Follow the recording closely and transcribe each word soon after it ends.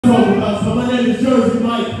talking about. So my name is Jersey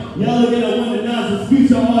Mike. Y'all looking at one of the Nas'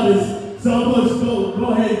 future artists. So I'm going to go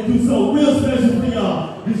ahead and do something real special for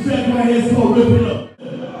y'all. This track right here is called Rip It Up.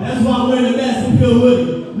 That's why I'm wearing the Master Pill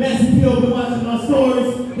hoodie. Master Pill been watching my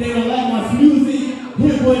stories. They don't like my music.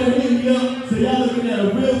 Hit boy to hit me up. So y'all looking at a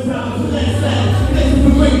real time for that sound. Thank you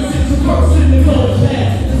for great sense of first in the color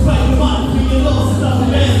path. Despite the mind being lost since I'm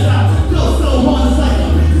a man style. Flow so hard it's like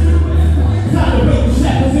I'm time to break the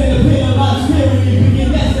shackles and the pain of my tyranny.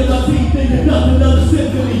 Begin gnashing my teeth thinking nothing another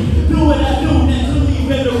symphony. Do what I do naturally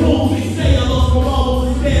when the rules they say I lost my marbles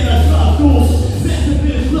instead I dropped duels. Best to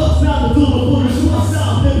finish looks, now the duel of bullets to my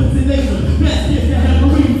sound, limited nature. Best gifts that have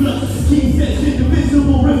a reflux. King sets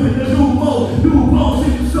indivisible, ripping the new mode. New bones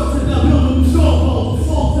in construction, now building new strongholds.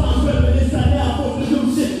 All time ripping inside out for the new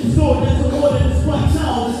shit. The sword that's a order, this white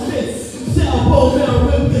child is fits. Shall bow down,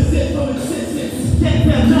 rip the zip from existence. Get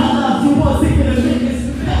them down, lives you want, taking a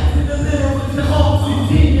minute. Back to the literal, the arms and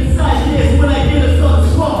genius ideas when I get a sun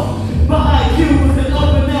spark. My IQ is an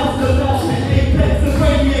up and out, the mouth and apex, the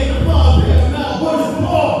radiate, the bar, now word is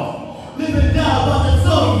born. Live and die by the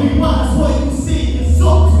tongue, be wise what you see, and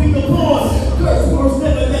songs speak the pause. Curse words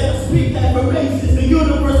never let us speak affirmations, the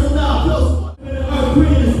universal now close. When the earth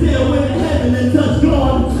green is still, when the heaven and touch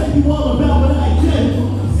God, I'll tell you all about what I can.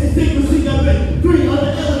 In secrecy, I've been 3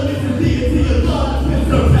 other elements of deity of God, I've been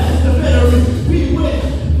surpassed the veterans.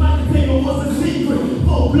 Beware, my container was a secret.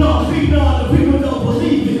 Full blood, beat on, the people don't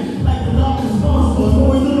believe it. Like the law responsible,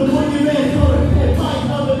 always on the point your man, so the head fight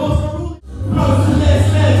on the most unruly. First and last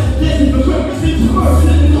man, listen for purpose, it's first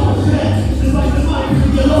and the Lord's path. Just like the mic,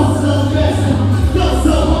 you lost some best. Got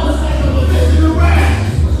some on the side of a vision around.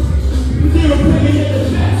 With zero pain in the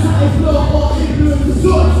back, I flow all ignorant to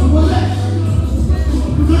source, relax.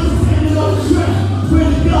 Because standing on the track, pray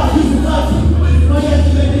to God, he's alive. My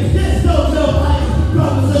estimate is this, don't know I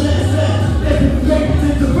promise the last man. Every greatness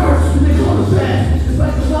is diverse, and they call the past. It's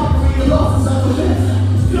like the mockery of losses on the best.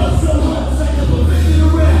 Got so hard, it's like a vision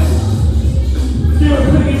around. Zero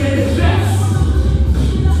pain in the back.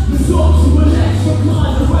 The source, relax,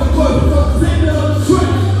 recline, the right word. Standing on the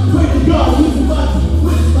track, pray to God, he's alive.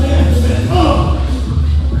 With my estimate,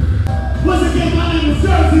 once again, my name is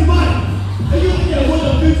Jersey Mike. And you look at what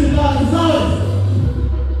the future God is honest.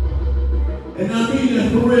 And I mean that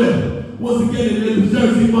for real. Once again, it is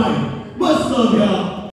Jersey Mike. Much love, y'all.